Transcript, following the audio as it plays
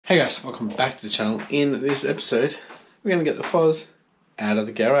Hey guys, welcome back to the channel. In this episode, we're going to get the Foz out of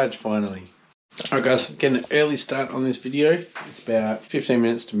the garage finally. Alright guys, getting an early start on this video. It's about 15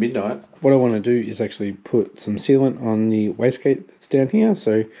 minutes to midnight. What I want to do is actually put some sealant on the wastegate that's down here.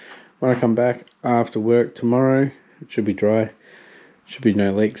 So when I come back after work tomorrow, it should be dry, should be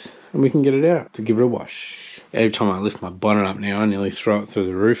no leaks, and we can get it out to give it a wash. Every time I lift my bonnet up now, I nearly throw it through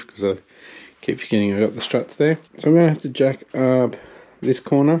the roof because I keep forgetting I got the struts there. So I'm going to have to jack up this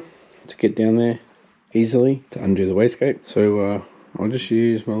corner to get down there easily to undo the wastegate. So I'll just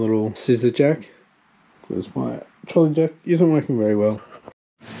use my little scissor jack because my trolley jack isn't working very well.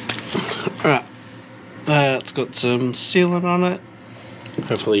 Alright, it's got some sealant on it.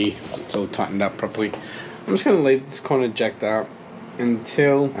 Hopefully it's all tightened up properly. I'm just going to leave this corner jacked up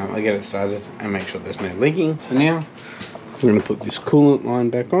until I get it started and make sure there's no leaking. So now I'm going to put this coolant line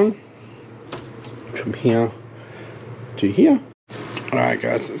back on from here to here. Alright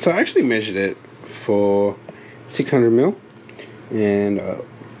guys, so I actually measured it for 600ml and I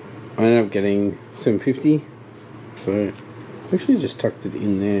ended up getting 750, so I actually just tucked it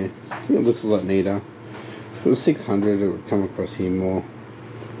in there. I think it looks a lot neater. If it was 600 it would come across here more,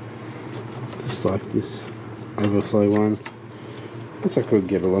 just like this overflow one. I guess I could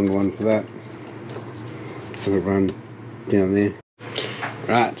get a longer one for that. Have it run down there.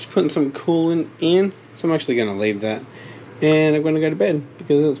 Right, just putting some coolant in, so I'm actually going to leave that. And I'm going to go to bed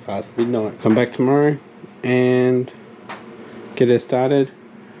because it's past midnight. Come back tomorrow and get her started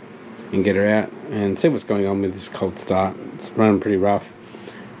and get her out and see what's going on with this cold start. It's running pretty rough.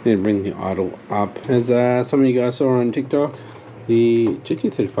 Need to bring the idle up. As some of you guys saw on TikTok, the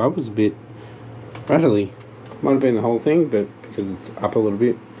GT35 was a bit rattly. Might have been the whole thing, but because it's up a little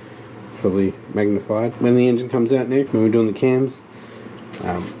bit, probably magnified. When the engine comes out next, when we're doing the cams,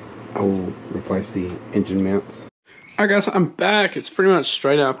 I will replace the engine mounts. Alright guys, I'm back. It's pretty much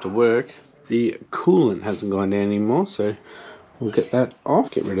straight after work. The coolant hasn't gone down anymore, so we'll get that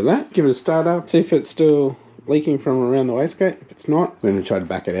off, get rid of that, give it a start up, see if it's still leaking from around the wastegate. If it's not, we're going to try to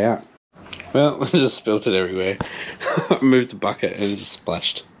back it out. Well, I just spilled it everywhere. I moved the bucket and it just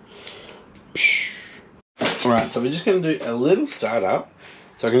splashed. Alright, so we're just going to do a little start up,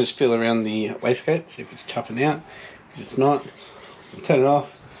 so I can just feel around the wastegate, see if it's chuffing out. If it's not, I'll turn it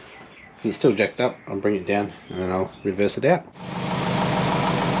off. If it's still jacked up, I'll bring it down and then I'll reverse it out.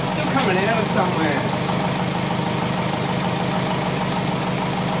 Still coming out of somewhere.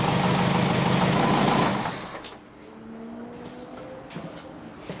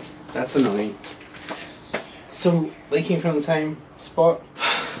 That's annoying. Still leaking from the same spot.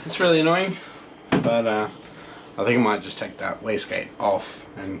 It's really annoying, but I think I might just take that wastegate off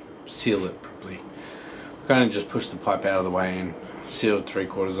and seal it properly. I kind of just pushed the pipe out of the way and sealed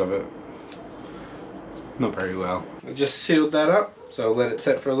 3/4 of it. Not very well. I just sealed that up, so I'll let it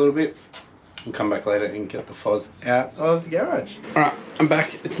set for a little bit and come back later and get the Foz out of the garage. Alright, I'm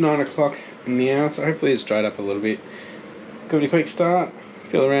back. It's 9 o'clock in the hour, so hopefully it's dried up a little bit. Give it a quick start,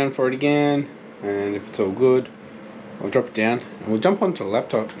 feel around for it again, and if it's all good, I'll drop it down and we'll jump onto the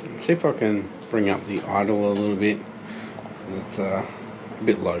laptop and see if I can bring up the idle a little bit. It's a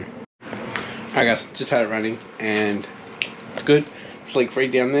bit low. Alright guys, just had it running and it's good. It's leak free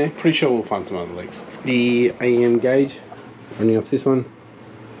down there. Pretty sure we'll find some other leaks. The AEM gauge running off this one.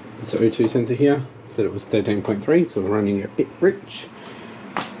 It's the O2 sensor here. Said it was 13.3, so we're running a bit rich.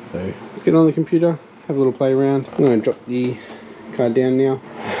 So let's get on the computer, have a little play around. I'm going to drop the car down now.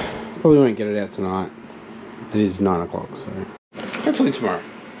 Probably won't get it out tonight. It is 9 o'clock, so hopefully tomorrow.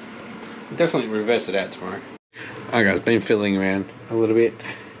 I'll definitely reverse it out tomorrow. Alright guys, been fiddling around a little bit.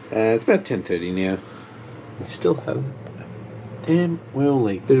 It's about 10:30 now. We still haven't damn well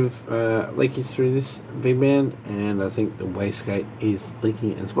leak. Bit of leakage through this V-band, and I think the wastegate is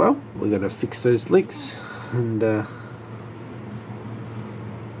leaking as well. We got to fix those leaks, and it's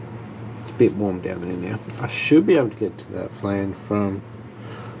a bit warm down there now. I should be able to get to that flange from,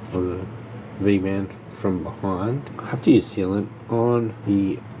 or the V-band from behind. I have to use sealant on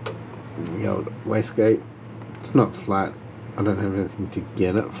the old wastegate. It's not flat. I don't have anything to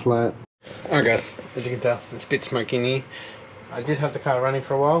get it flat. Alright guys, as you can tell, it's a bit smoky in here. I did have the car running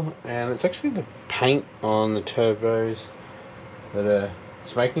for a while, and it's actually the paint on the turbos that are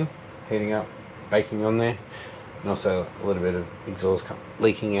smoking, heating up, baking on there, and also a little bit of exhaust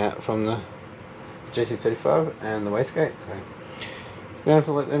leaking out from the GT35 and the wastegate. So we're going to have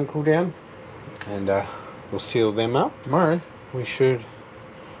to let them cool down, and we'll seal them up. Tomorrow we should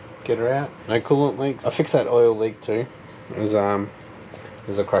get her out. No coolant leak. I fixed that oil leak too. There's a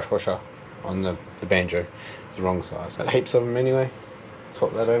crush washer on the banjo. It's the wrong size. Got heaps of them anyway.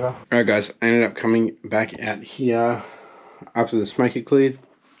 Swap that over. Alright guys, I ended up coming back out here after the smoke had cleared.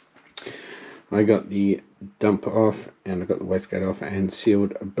 I got the dumper off and I got the wastegate off and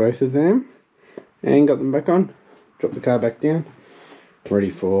sealed both of them and got them back on. Dropped the car back down, ready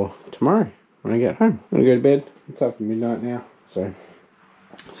for tomorrow when I get home. I'm gonna go to bed. It's after midnight now, so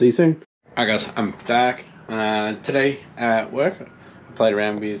see you soon. Alright guys, I'm back. Today at work I played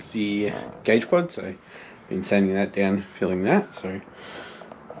around with the gauge pod, so been sanding that down, filling that, so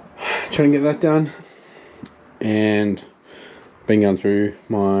trying to get that done, and been going through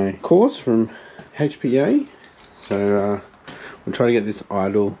my course from HPA, so we'll try to get this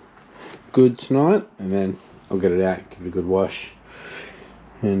idle good tonight, and then I'll get it out, give it a good wash,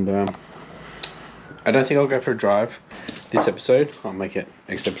 and I don't think I'll go for a drive this episode. I'll make it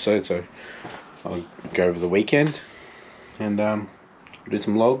next episode, so I'll go over the weekend and do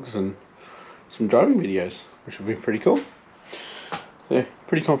some logs and some driving videos, which will be pretty cool. So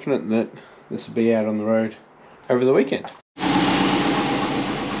pretty confident that this will be out on the road over the weekend.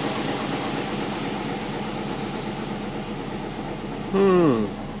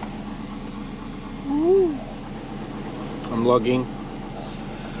 I'm logging.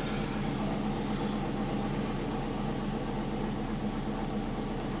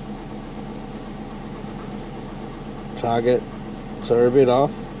 Target, so we're a bit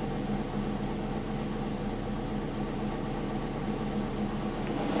off.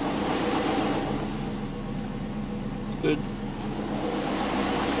 Good.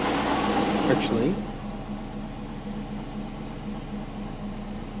 Actually,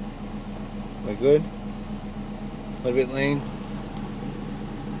 we're good. A little bit lean.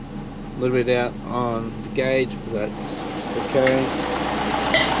 A little bit out on the gauge, but that's okay.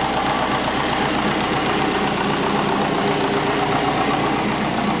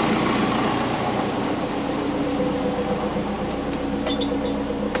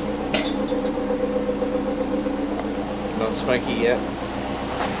 Not smoky yet.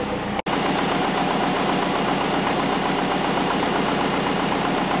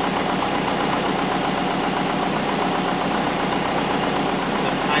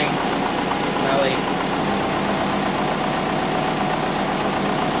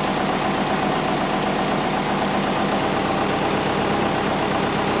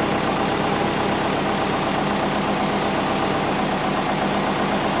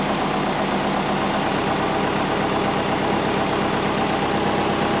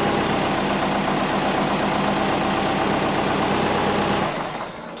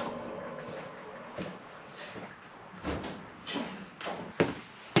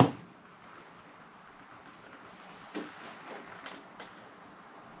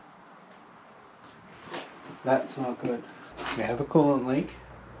 That's not good. We have a coolant leak.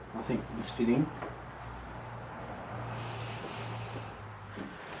 I think it's fitting.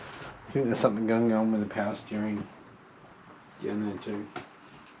 I think there's something going on with the power steering down there too.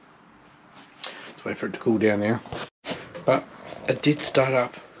 Let's wait for it to cool down now. But it did start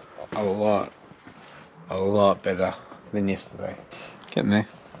up a lot better than yesterday. Getting there.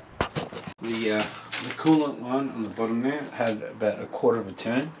 The coolant line on the bottom there had about a quarter of a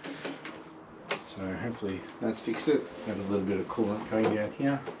turn. So hopefully that's fixed it. Got a little bit of coolant going down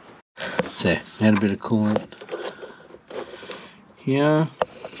here. So had a bit of coolant here,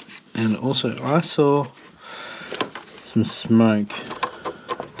 and also I saw some smoke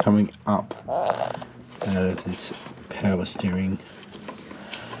coming up out of this power steering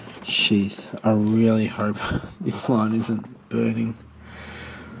sheath. I really hope this line isn't burning,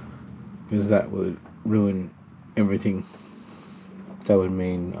 because that would ruin everything. That would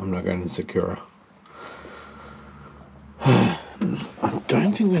mean I'm not going to Sakura. I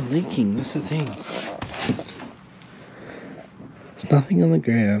don't think we're leaking, that's the thing. There's nothing on the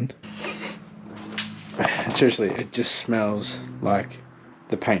ground. Seriously, it just smells like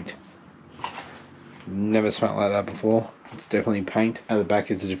the paint. Never smelled like that before. It's definitely paint. At the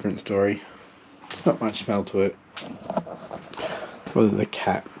back is a different story. There's not much smell to it. Probably the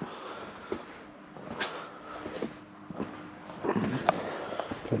cat.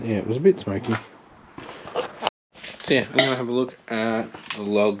 But yeah, it was a bit smoky. Yeah, I'm going to have a look at the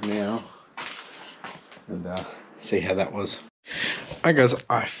log now and see how that was. Alright guys,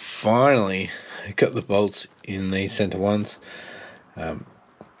 I finally got the bolts in the center ones.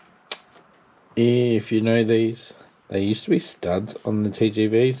 If you know these, they used to be studs on the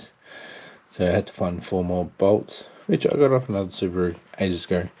TGVs, so I had to find 4 more bolts, which I got off another Subaru ages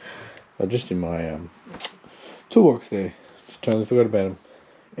ago. But just in my toolbox there, just totally forgot about them.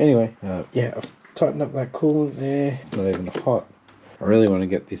 Anyway, yeah, I've tightened up that coolant there. It's not even hot. I really want to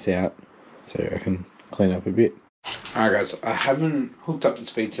get this out so I can clean up a bit. Alright guys, I haven't hooked up the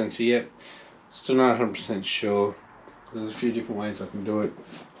speed sensor yet. Still not 100% sure. There's a few different ways I can do it.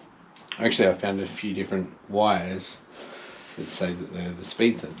 Actually, I found a few different wires that say that they're the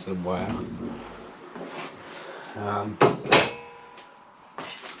speed sensor wire.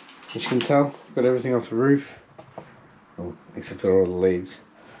 As you can tell, I've got everything off the roof, oh, except for all the leaves.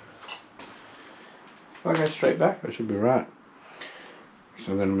 If I go straight back, I should be right.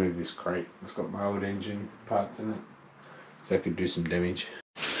 So I'm going to move this crate. It's got my old engine parts in it, so I could do some damage.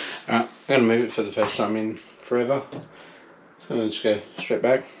 Alright, I'm going to move it for the first time in forever. So I'm going to just go straight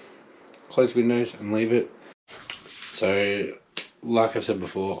back, close windows and leave it. So, like I've said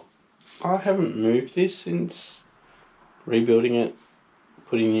before, I haven't moved this since rebuilding it,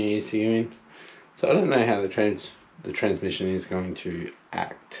 putting new ECU in. So I don't know how the transmission is going to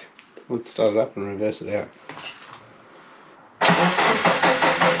act. Let's start it up and reverse it out.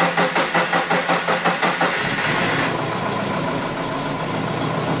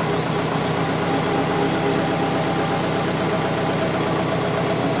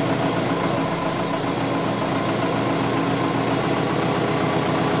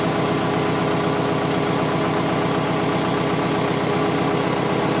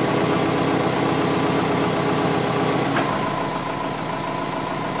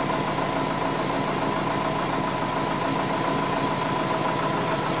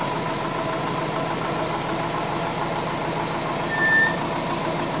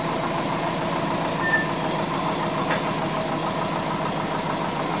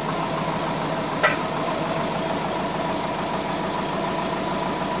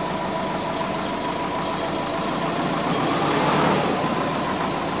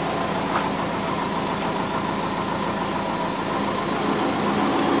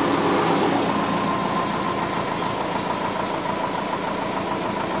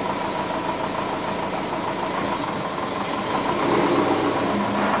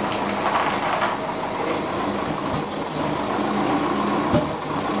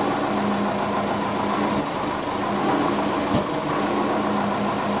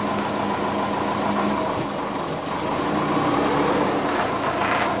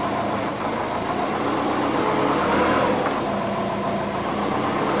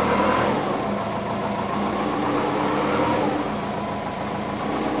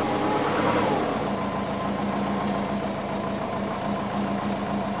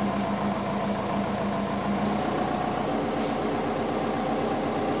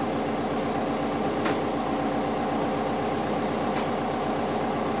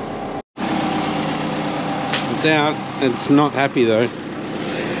 It's out. It's not happy though.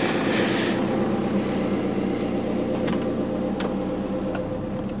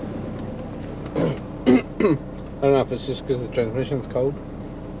 I don't know if it's just because the transmission's cold.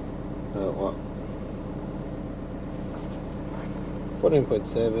 What?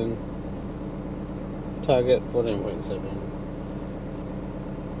 14.7. Target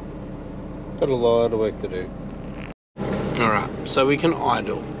 14.7. Got a lot of work to do. Alright, so we can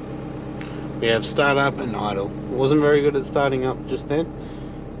idle. We have start up and idle. It wasn't very good at starting up just then.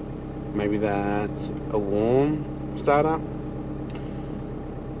 Maybe that's a warm startup.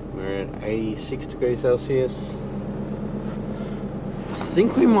 We're at 86 degrees Celsius. I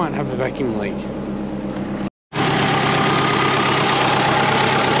think we might have a vacuum leak.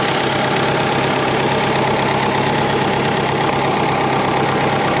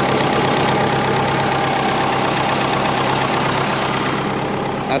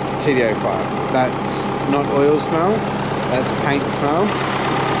 That's the TD05. That's not oil smell, that's paint smell.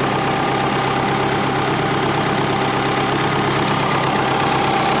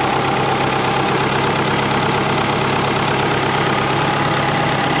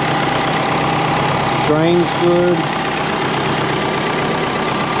 Drain's good.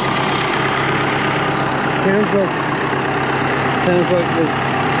 Sounds like this.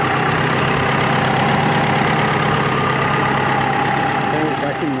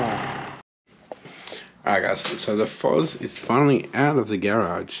 Alright guys, so the fuzz is finally out of the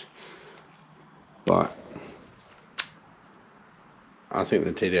garage, but I think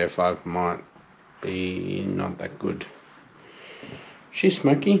the TD05 might be not that good. She's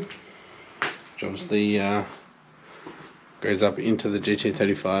smoky, which obviously goes up into the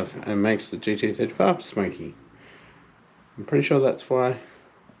GT35 and makes the GT35 smoky. I'm pretty sure that's why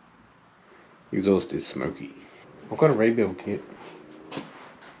the exhaust is smoky. I've got a rebuild kit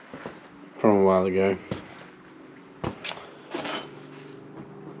from a while ago.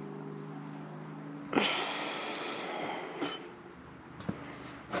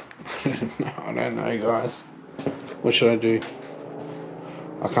 I don't know guys. What should I do?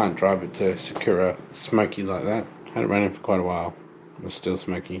 I can't drive it to Sakura smoky like that. Had it running for quite a while. It was still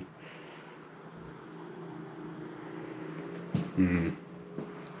smoky.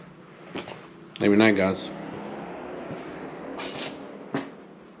 Let me know, guys.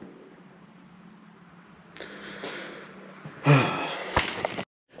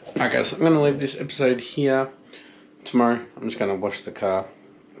 Alright guys, I'm going to leave this episode here. Tomorrow I'm just going to wash the car.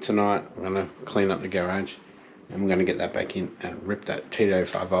 Tonight I'm going to clean up the garage. And I'm going to get that back in and rip that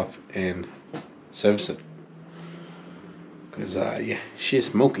TD05 off and service it. Because yeah, she's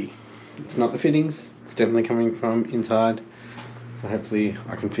smoky. It's not the fittings, it's definitely coming from inside. So hopefully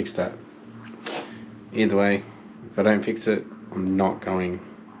I can fix that. Either way, if I don't fix it, I'm not going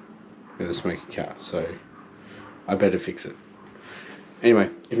with a smoky car. So I better fix it. Anyway,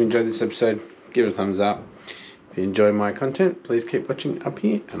 if you enjoyed this episode, give it a thumbs up. If you enjoy my content, please keep watching up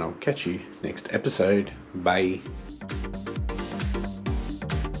here, and I'll catch you next episode. Bye.